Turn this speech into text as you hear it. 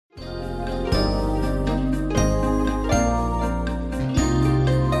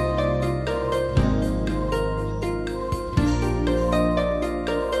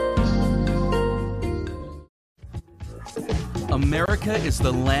America is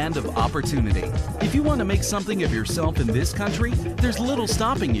the land of opportunity. If you want to make something of yourself in this country, there's little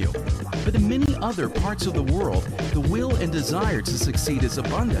stopping you. But in many other parts of the world, the will and desire to succeed is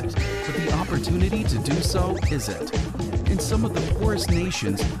abundant, but the opportunity to do so isn't. In some of the poorest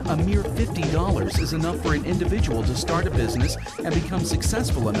nations, a mere $50 is enough for an individual to start a business and become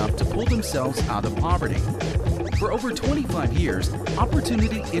successful enough to pull themselves out of poverty. For over 25 years,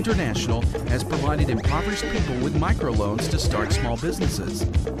 Opportunity International has provided impoverished people with microloans to start small businesses.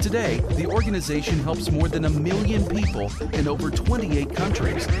 Today, the organization helps more than 1 million people in over 28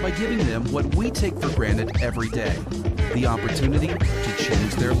 countries by giving them what we take for granted every day: the opportunity to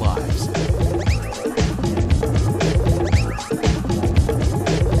change their lives.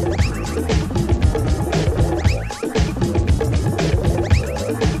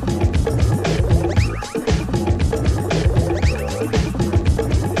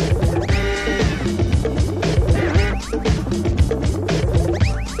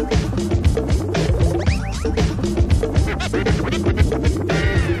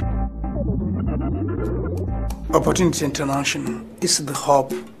 Opportunity International is the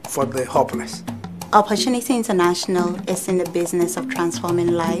hope for the hopeless. Opportunity International is in the business of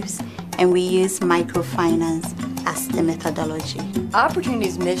transforming lives, and we use microfinance as the methodology.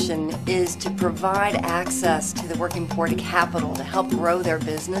 Opportunity's mission is to provide access to the working poor to capital to help grow their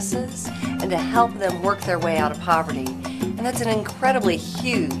businesses and to help them work their way out of poverty. And that's an incredibly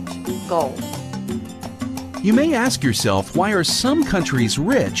huge goal. You may ask yourself, why are some countries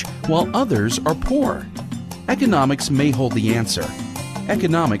rich while others are poor? Economics may hold the answer.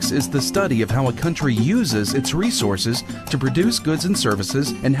 Economics is the study of how a country uses its resources to produce goods and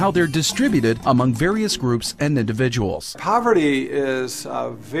services and how they're distributed among various groups and individuals. Poverty is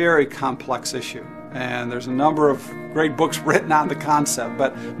a very complex issue, and there's a number of great books written on the concept,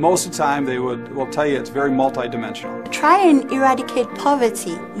 but most of the time they will tell you it's very multidimensional. Try and eradicate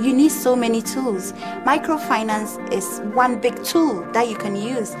poverty. You need so many tools. Microfinance is one big tool that you can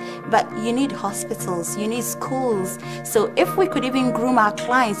use, but you need hospitals, you need schools. So if we could even groom our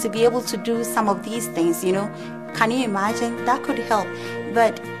clients to be able to do some of these things, can you imagine? That could help.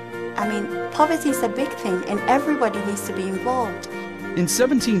 But, poverty is a big thing, and everybody needs to be involved. In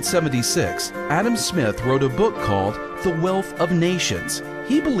 1776, Adam Smith wrote a book called The Wealth of Nations.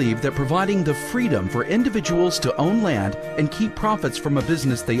 He believed that providing the freedom for individuals to own land and keep profits from a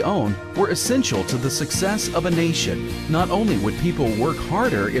business they own were essential to the success of a nation. Not only would people work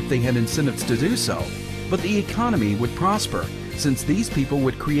harder if they had incentives to do so, but the economy would prosper, since these people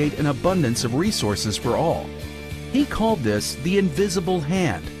would create an abundance of resources for all. He called this the invisible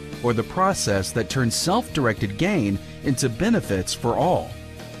hand, or the process that turns self-directed gain into benefits for all.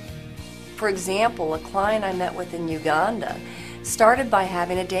 For example, a client I met with in Uganda started by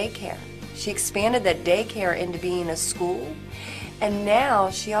having a daycare. She expanded that daycare into being a school, and now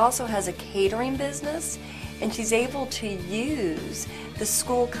she also has a catering business, and she's able to use the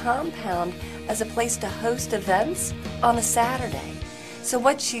school compound as a place to host events on a Saturday. So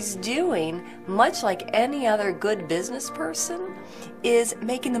what she's doing, much like any other good business person, is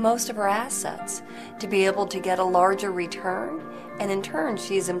making the most of her assets to be able to get a larger return, and in turn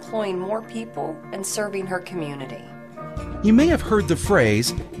she is employing more people and serving her community. You may have heard the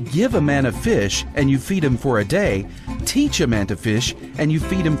phrase, give a man a fish and you feed him for a day, teach a man to fish and you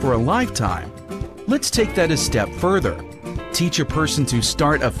feed him for a lifetime. Let's take that a step further. Teach a person to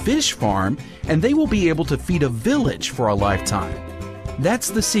start a fish farm and they will be able to feed a village for a lifetime.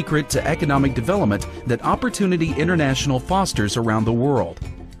 That's the secret to economic development that Opportunity International fosters around the world.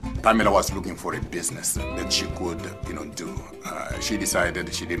 Pamela was looking for a business that she could, do. She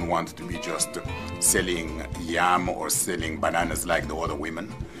decided she didn't want to be just selling yam or selling bananas like the other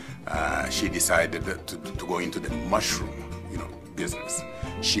women. She decided to go into the mushroom, business.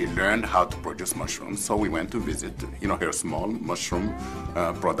 She learned how to produce mushrooms, so we went to visit, her small mushroom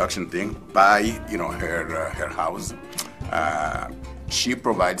production thing by, her house. She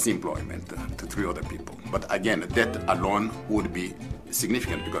provides employment to 3 other people. But again, that alone would be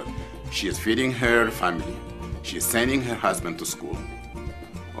significant because she is feeding her family, she is sending her husband to school,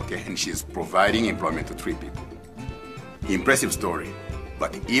 okay, and she is providing employment to 3 people. Impressive story.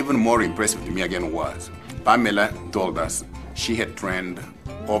 But even more impressive to me again was, Pamela told us she had trained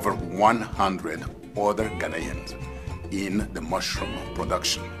over 100 other Ghanaians in the mushroom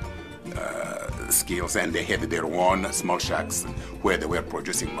production skills, and they had their own small shacks where they were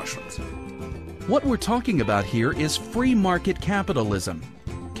producing mushrooms. What we're talking about here is free market capitalism.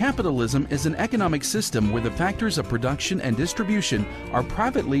 Capitalism is an economic system where the factors of production and distribution are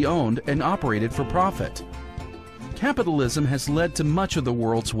privately owned and operated for profit. Capitalism has led to much of the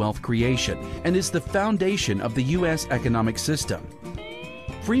world's wealth creation and is the foundation of the U.S. economic system.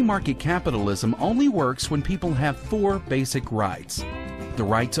 Free market capitalism only works when people have 4 basic rights: the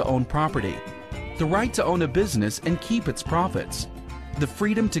right to own property, the right to own a business and keep its profits, the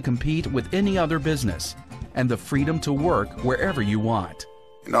freedom to compete with any other business, and the freedom to work wherever you want.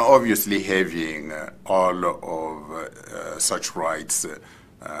 Now, obviously, having all of such rights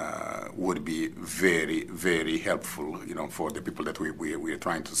would be very, very helpful, for the people that we are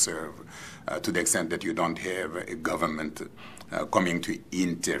trying to serve, to the extent that you don't have a government coming to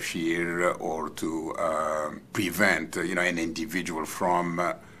interfere or to prevent, an individual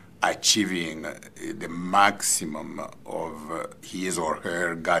from achieving the maximum of his or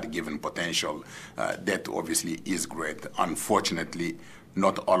her God-given potential. That obviously is great. Unfortunately,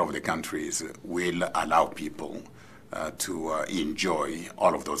 not all of the countries will allow people to enjoy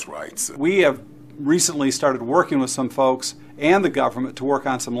all of those rights. We have recently started working with some folks and the government to work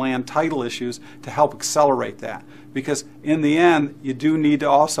on some land title issues to help accelerate that. Because in the end, you do need to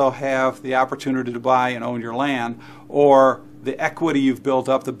also have the opportunity to buy and own your land, or the equity you've built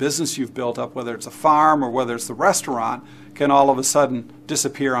up, the business you've built up, whether it's a farm or whether it's the restaurant, can all of a sudden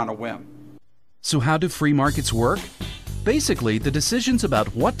disappear on a whim. So how do free markets work? Basically, the decisions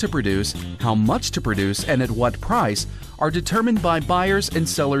about what to produce, how much to produce, and at what price are determined by buyers and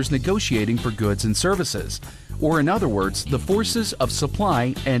sellers negotiating for goods and services, or in other words, the forces of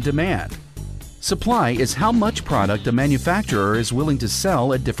supply and demand. Supply is how much product a manufacturer is willing to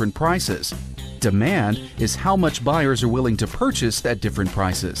sell at different prices. Demand is how much buyers are willing to purchase at different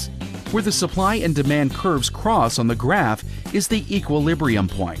prices. Where the supply and demand curves cross on the graph is the equilibrium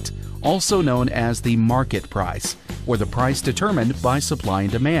point, also known as the market price, or the price determined by supply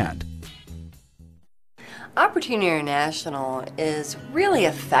and demand. Opportunity International is really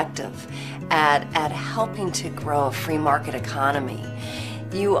effective at helping to grow a free market economy.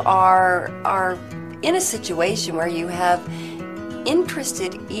 You are in a situation where you have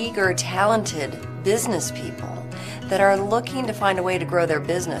interested, eager, talented business people that are looking to find a way to grow their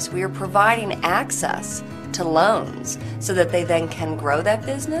business. We are providing access to loans so that they then can grow that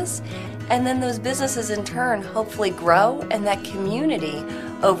business, and then those businesses in turn hopefully grow, and that community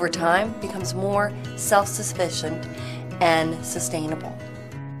over time becomes more self-sufficient and sustainable.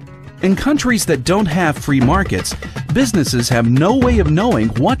 In countries that don't have free markets, businesses have no way of knowing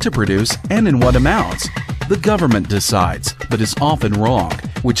what to produce and in what amounts. The government decides, but is often wrong,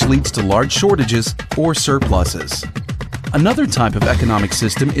 which leads to large shortages or surpluses. Another type of economic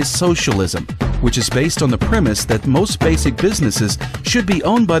system is socialism, which is based on the premise that most basic businesses should be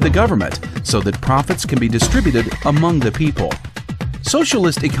owned by the government so that profits can be distributed among the people.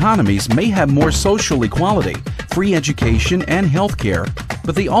 Socialist economies may have more social equality, free education, and health care,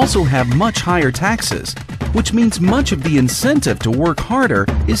 but they also have much higher taxes, which means much of the incentive to work harder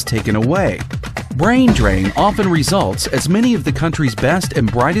is taken away. Brain drain often results as many of the country's best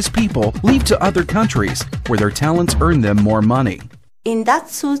and brightest people leave to other countries where their talents earn them more money. In that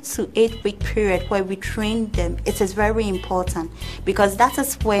 2 to 8 week period where we train them, it is very important because that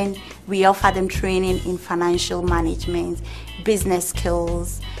is when we offer them training in financial management, business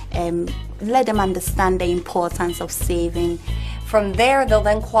skills, let them understand the importance of saving. From there, they'll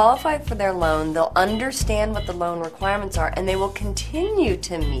then qualify for their loan, they'll understand what the loan requirements are, and they will continue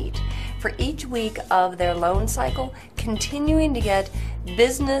to meet for each week of their loan cycle, continuing to get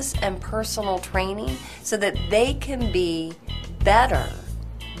business and personal training so that they can be better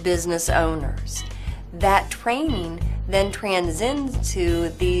business owners. That training then transcends to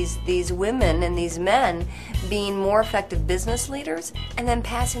these women and these men being more effective business leaders, and then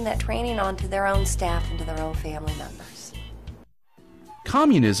passing that training on to their own staff and to their own family members.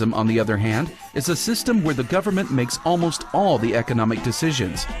 Communism, on the other hand, is a system where the government makes almost all the economic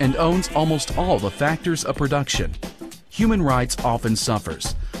decisions and owns almost all the factors of production. Human rights often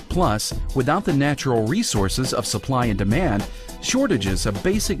suffers. Plus, without the natural resources of supply and demand, shortages of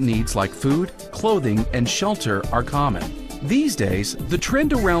basic needs like food, clothing, and shelter are common. These days, the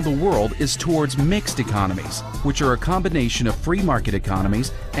trend around the world is towards mixed economies, which are a combination of free market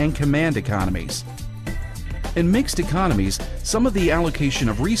economies and command economies. In mixed economies, some of the allocation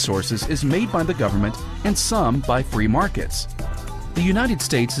of resources is made by the government and some by free markets. The United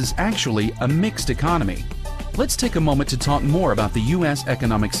States is actually a mixed economy. Let's take a moment to talk more about the U.S.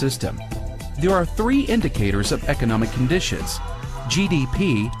 economic system. There are 3 indicators of economic conditions: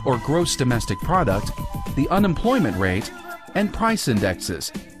 GDP, or gross domestic product, the unemployment rate, and price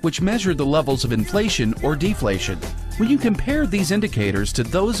indexes, which measure the levels of inflation or deflation. When you compare these indicators to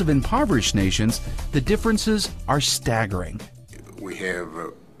those of impoverished nations, the differences are staggering. We have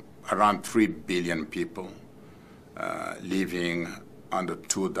around 3 billion people living under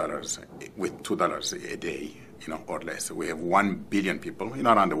 $2, with $2 a day. or less. We have 1 billion people,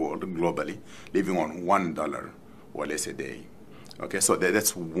 around the world, globally, living on $1 or less a day. Okay, so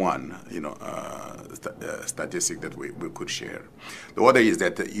that's one, statistic that we could share. The other is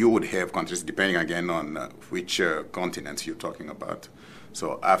that you would have countries, depending again on which continents you're talking about.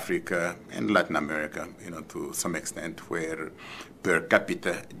 So Africa and Latin America, to some extent, where per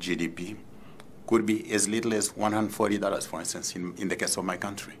capita GDP could be as little as $140, for instance, in the case of my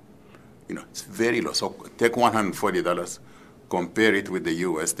country. It's very low. So take $140, compare it with the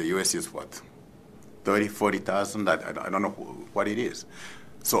U.S. The U.S. is what? 30, 40,000? I don't know what it is.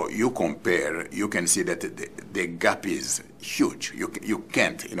 So you compare, you can see that the gap is huge. You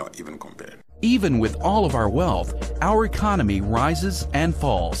can't, even compare. Even with all of our wealth, our economy rises and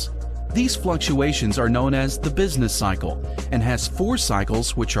falls. These fluctuations are known as the business cycle and has 4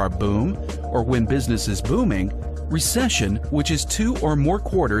 cycles, which are boom, or when business is booming, recession, which is 2 or more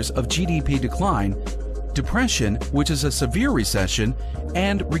quarters of GDP decline, depression, which is a severe recession,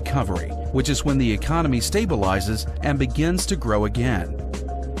 and recovery, which is when the economy stabilizes and begins to grow again.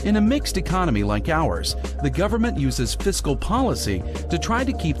 In a mixed economy like ours, the government uses fiscal policy to try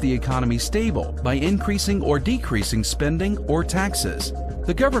to keep the economy stable by increasing or decreasing spending or taxes.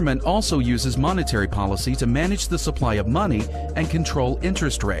 The government also uses monetary policy to manage the supply of money and control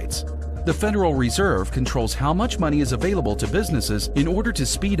interest rates. The Federal Reserve controls how much money is available to businesses in order to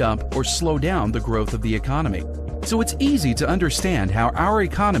speed up or slow down the growth of the economy. So it's easy to understand how our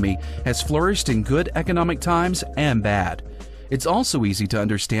economy has flourished in good economic times and bad. It's also easy to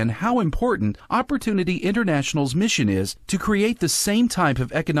understand how important Opportunity International's mission is to create the same type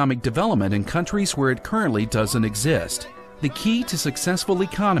of economic development in countries where it currently doesn't exist. The key to successful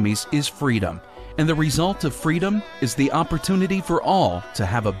economies is freedom, and the result of freedom is the opportunity for all to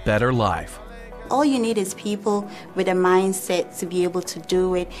have a better life. All you need is people with a mindset to be able to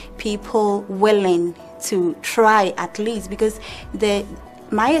do it, people willing to try at least, because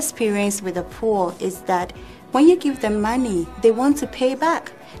my experience with the poor is that when you give them money, they want to pay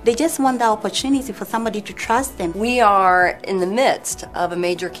back. They just want the opportunity for somebody to trust them. We are in the midst of a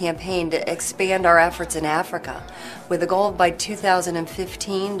major campaign to expand our efforts in Africa with a goal of by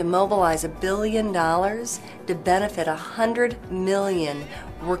 2015 to mobilize $1 billion to benefit 100 million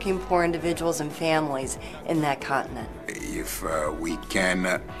working poor individuals and families in that continent. If we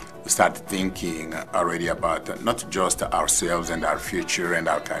can start thinking already about not just ourselves and our future and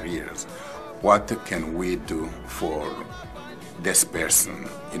our careers, what can we do for this person,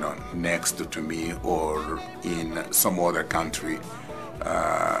 next to me or in some other country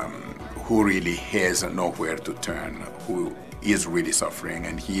who really has nowhere to turn, who is really suffering.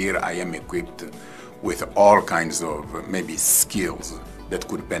 And here I am equipped with all kinds of maybe skills that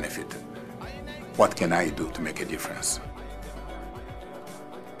could benefit. What can I do to make a difference?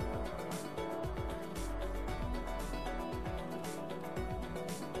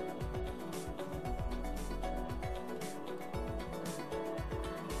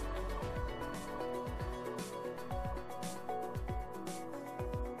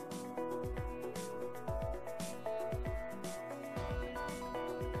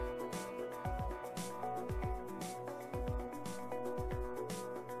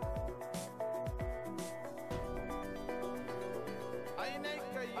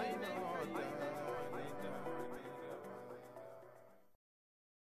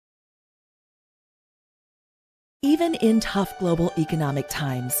 Even in tough global economic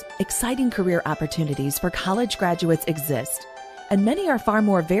times, exciting career opportunities for college graduates exist, and many are far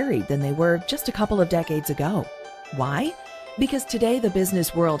more varied than they were just a couple of decades ago. Why? Because today the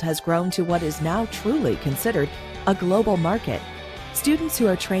business world has grown to what is now truly considered a global market. Students who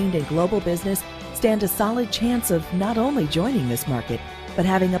are trained in global business stand a solid chance of not only joining this market, but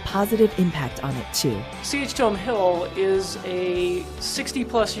having a positive impact on it too. CH2M Hill is a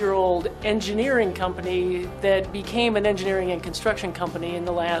 60-plus-year-old engineering company that became an engineering and construction company in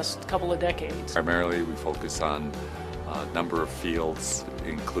the last couple of decades. Primarily, we focus on a number of fields,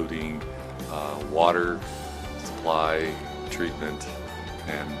 including water supply, treatment,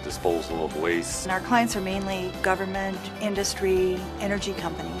 and disposal of waste. And our clients are mainly government, industry, energy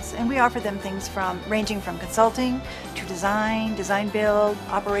companies, and we offer them things ranging from consulting to design build,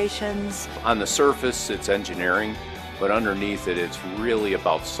 operations. On the surface, it's engineering, but underneath it, it's really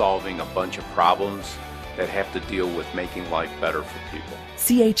about solving a bunch of problems that have to deal with making life better for people.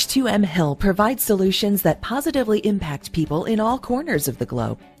 CH2M Hill provides solutions that positively impact people in all corners of the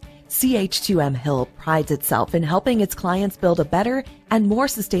globe. CH2M Hill prides itself in helping its clients build a better and more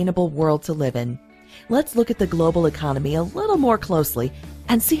sustainable world to live in. Let's look at the global economy a little more closely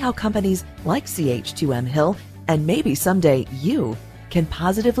and see how companies like CH2M Hill, and maybe someday you, can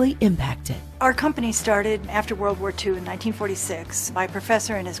positively impact it. Our company started after World War II in 1946 by a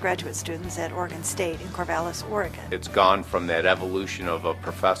professor and his graduate students at Oregon State in Corvallis, Oregon. It's gone from that evolution of a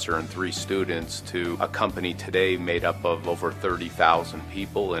professor and 3 students to a company today made up of over 30,000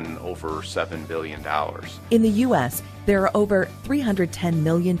 people and over $7 billion. In the U.S., there are over 310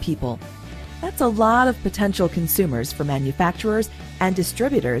 million people. That's a lot of potential consumers for manufacturers and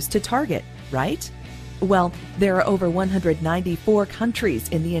distributors to target, right? Well, there are over 194 countries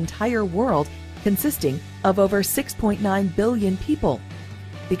in the entire world, consisting of over 6.9 billion people.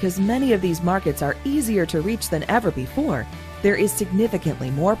 Because many of these markets are easier to reach than ever before, there is significantly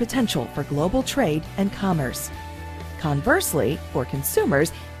more potential for global trade and commerce. Conversely, for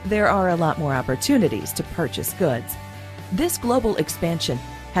consumers, there are a lot more opportunities to purchase goods. This global expansion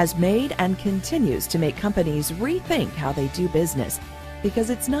has made and continues to make companies rethink how they do business, because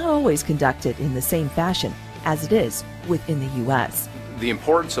it's not always conducted in the same fashion as it is within the U.S. The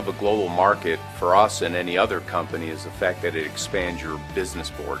importance of a global market for us and any other company is the fact that it expands your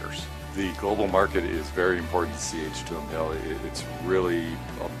business borders. The global market is very important to CH2M Hill. It's really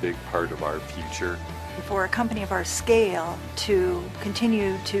a big part of our future. For a company of our scale to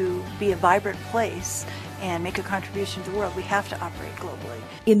continue to be a vibrant place and make a contribution to the world, we have to operate globally.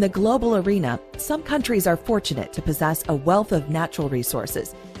 In the global arena, some countries are fortunate to possess a wealth of natural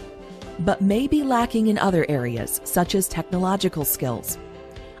resources, but may be lacking in other areas, such as technological skills.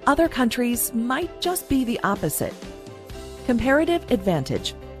 Other countries might just be the opposite. Comparative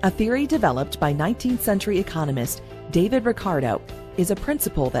advantage, a theory developed by 19th century economist David Ricardo, is a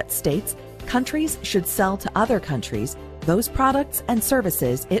principle that states countries should sell to other countries those products and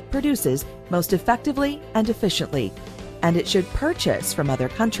services it produces most effectively and efficiently, and it should purchase from other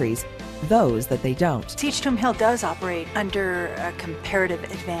countries those that they don't. CH2M Hill does operate under a comparative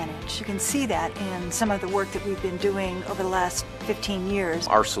advantage. You can see that in some of the work that we've been doing over the last 15 years.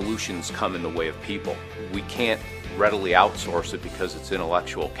 Our solutions come in the way of people. We can't readily outsource it because it's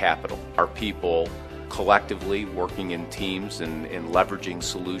intellectual capital. Our people collectively working in teams and leveraging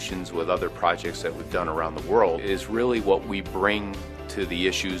solutions with other projects that we've done around the world is really what we bring to the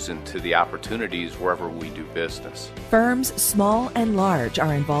issues and to the opportunities wherever we do business. Firms small and large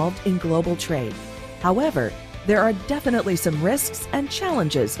are involved in global trade. However, there are definitely some risks and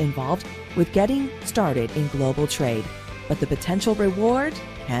challenges involved with getting started in global trade, but the potential reward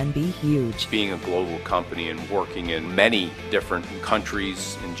can be huge. Being a global company and working in many different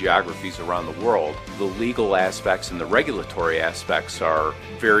countries and geographies around the world, the legal aspects and the regulatory aspects are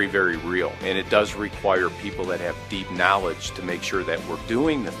very, very real. And it does require people that have deep knowledge to make sure that we're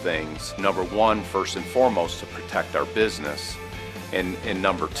doing the things, number one, first and foremost, to protect our business. And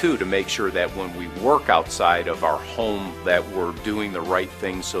number two, to make sure that when we work outside of our home that we're doing the right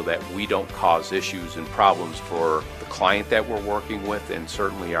thing so that we don't cause issues and problems for the client that we're working with and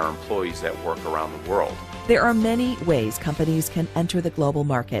certainly our employees that work around the world. There are many ways companies can enter the global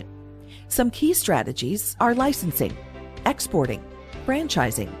market. Some key strategies are licensing, exporting,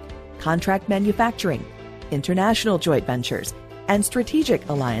 franchising, contract manufacturing, international joint ventures, and strategic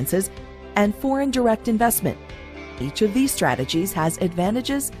alliances, and foreign direct investment. Each of these strategies has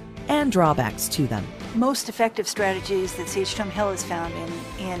advantages and drawbacks to them. Most effective strategies that CH2M Hill has found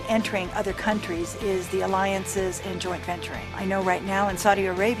in entering other countries is the alliances and joint venturing. I know right now in Saudi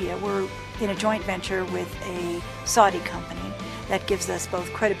Arabia we're in a joint venture with a Saudi company. That gives us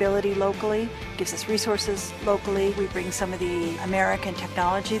both credibility locally, gives us resources locally. We bring some of the American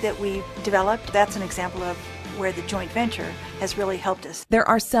technology that we developed. That's an example of where the joint venture has really helped us. There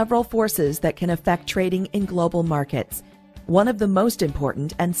are several forces that can affect trading in global markets. One of the most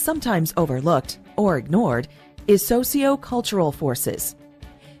important and sometimes overlooked or ignored is socio-cultural forces.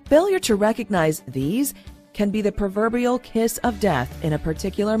 Failure to recognize these can be the proverbial kiss of death in a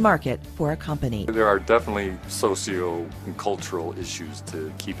particular market for a company. There are definitely socio and cultural issues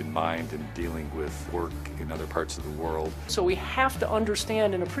to keep in mind in dealing with work in other parts of the world. So we have to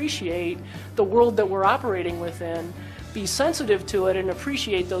understand and appreciate the world that we're operating within, be sensitive to it and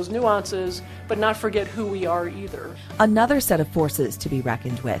appreciate those nuances, but not forget who we are either. Another set of forces to be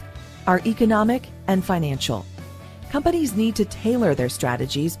reckoned with are economic and financial. Companies need to tailor their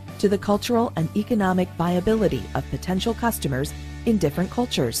strategies to the cultural and economic viability of potential customers in different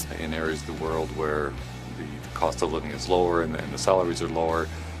cultures. In areas of the world where the cost of living is lower and the salaries are lower,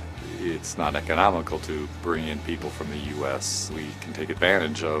 it's not economical to bring in people from the U.S. We can take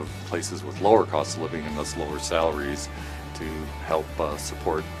advantage of places with lower cost of living and thus lower salaries to help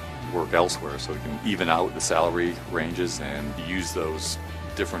support work elsewhere, so we can even out the salary ranges and use those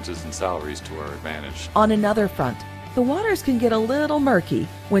differences in salaries to our advantage. On another front, the waters can get a little murky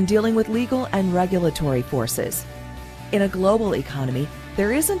when dealing with legal and regulatory forces. In a global economy,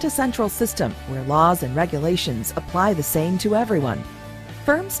 there isn't a central system where laws and regulations apply the same to everyone.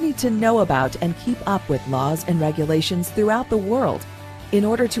 Firms need to know about and keep up with laws and regulations throughout the world in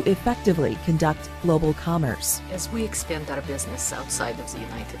order to effectively conduct global commerce. As we expand our business outside of the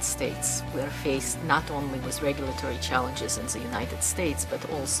United States, we are faced not only with regulatory challenges in the United States, but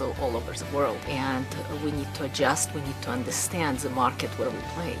also all over the world. And we need to adjust, we need to understand the market where we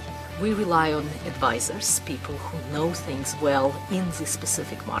play. We rely on advisors, people who know things well in the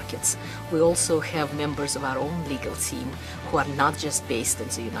specific markets. We also have members of our own legal team who are not just based in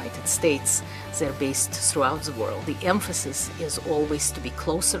the United States, they're based throughout the world. The emphasis is always to be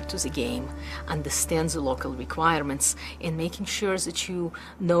closer to the game, understand the local requirements, and making sure that you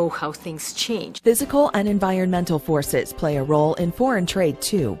know how things change. Physical and environmental forces play a role in foreign trade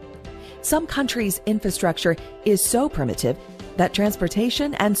too. Some countries' infrastructure is so primitive that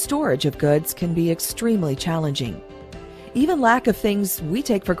transportation and storage of goods can be extremely challenging. Even lack of things we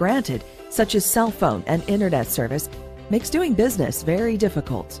take for granted, such as cell phone and internet service, makes doing business very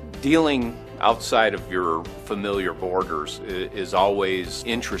difficult. Dealing outside of your familiar borders is always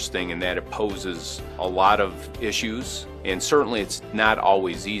interesting in that it poses a lot of issues, and certainly it's not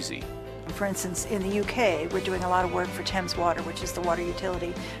always easy. For instance, in the UK, we're doing a lot of work for Thames Water, which is the water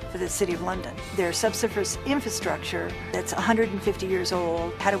utility for the City of London. Their subsurface infrastructure that's 150 years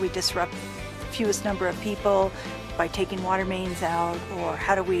old. How do we disrupt the fewest number of people by taking water mains out? Or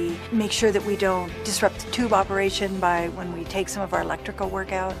how do we make sure that we don't disrupt the tube operation by when we take some of our electrical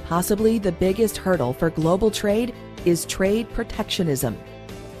work out? Possibly the biggest hurdle for global trade is trade protectionism.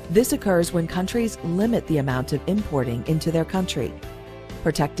 This occurs when countries limit the amount of importing into their country.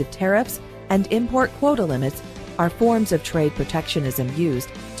 Protective tariffs and import quota limits are forms of trade protectionism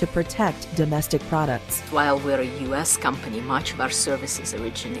used to protect domestic products. While we're a U.S. company, much of our services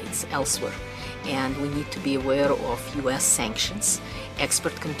originates elsewhere, and we need to be aware of U.S. sanctions,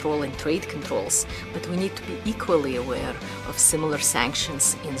 export control and trade controls, but we need to be equally aware of similar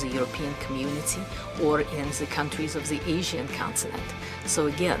sanctions in the European community or in the countries of the Asian continent. So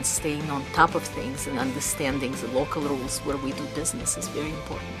again, staying on top of things and understanding the local rules where we do business is very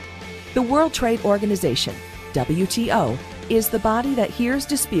important. The World Trade Organization, WTO, is the body that hears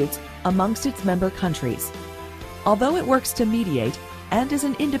disputes amongst its member countries. Although it works to mediate and is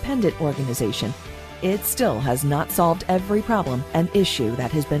an independent organization, it still has not solved every problem and issue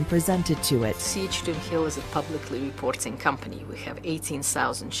that has been presented to it. CH2M Hill is a publicly reporting company. We have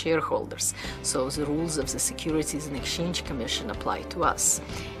 18,000 shareholders, so the rules of the Securities and Exchange Commission apply to us.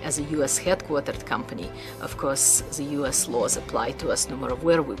 As a U.S. headquartered company, of course, the U.S. laws apply to us no matter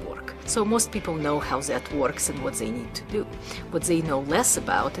where we work. So most people know how that works and what they need to do. What they know less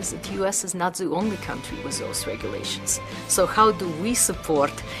about is that the U.S. is not the only country with those regulations. So how do we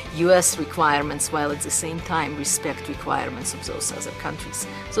support U.S. requirements while at the same time respect requirements of those other countries?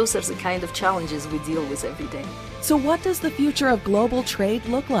 Those are the kind of challenges we deal with every day. So what does the future of global trade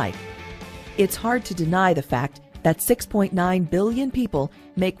look like? It's hard to deny the fact that 6.9 billion people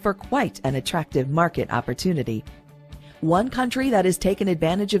make for quite an attractive market opportunity. One country that has taken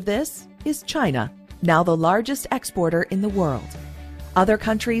advantage of this is China, now the largest exporter in the world. Other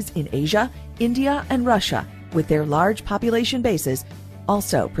countries in Asia, India, and Russia, with their large population bases,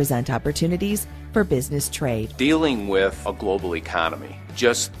 also present opportunities for business trade. Dealing with a global economy,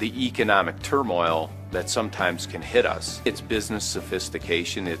 just the economic turmoil that sometimes can hit us. It's business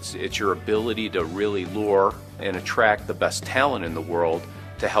sophistication, it's your ability to really lure and attract the best talent in the world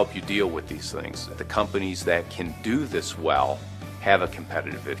to help you deal with these things. The companies that can do this well have a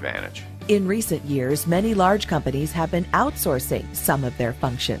competitive advantage. In recent years, many large companies have been outsourcing some of their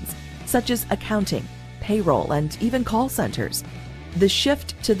functions, such as accounting, payroll, and even call centers. The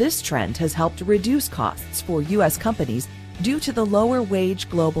shift to this trend has helped reduce costs for U.S. companies due to the lower wage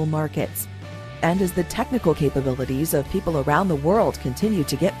global markets. And as the technical capabilities of people around the world continue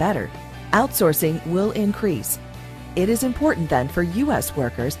to get better, outsourcing will increase. It is important then for U.S.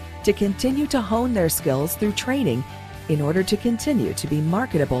 workers to continue to hone their skills through training in order to continue to be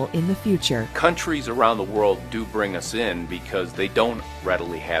marketable in the future. Countries around the world do bring us in because they don't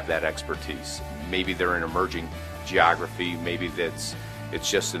readily have that expertise. Maybe they're an emerging geography, maybe it's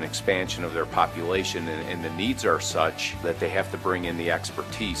just an expansion of their population, and the needs are such that they have to bring in the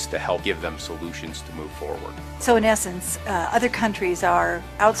expertise to help give them solutions to move forward. So in essence, other countries are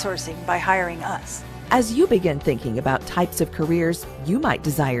outsourcing by hiring us. As you begin thinking about types of careers you might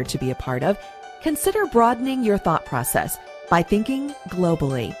desire to be a part of, consider broadening your thought process by thinking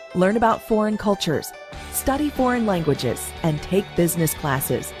globally. Learn about foreign cultures, study foreign languages, and take business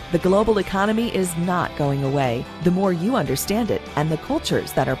classes. The global economy is not going away. The more you understand it and the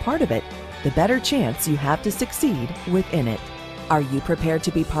cultures that are part of it, the better chance you have to succeed within it. Are you prepared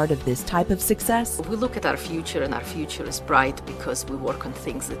to be part of this type of success? We look at our future, and our future is bright because we work on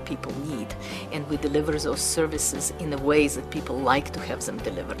things that people need, and we deliver those services in the ways that people like to have them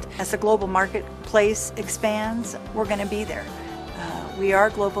delivered. As the global marketplace expands, we're going to be there. We are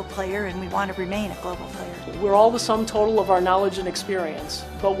a global player, and we want to remain a global player. We're all the sum total of our knowledge and experience,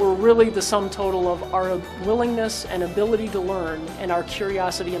 but we're really the sum total of our willingness and ability to learn and our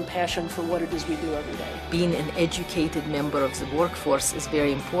curiosity and passion for what it is we do every day. Being an educated member of the workforce is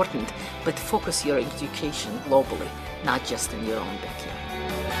very important, but focus your education globally, not just in your own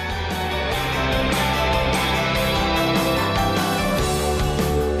backyard.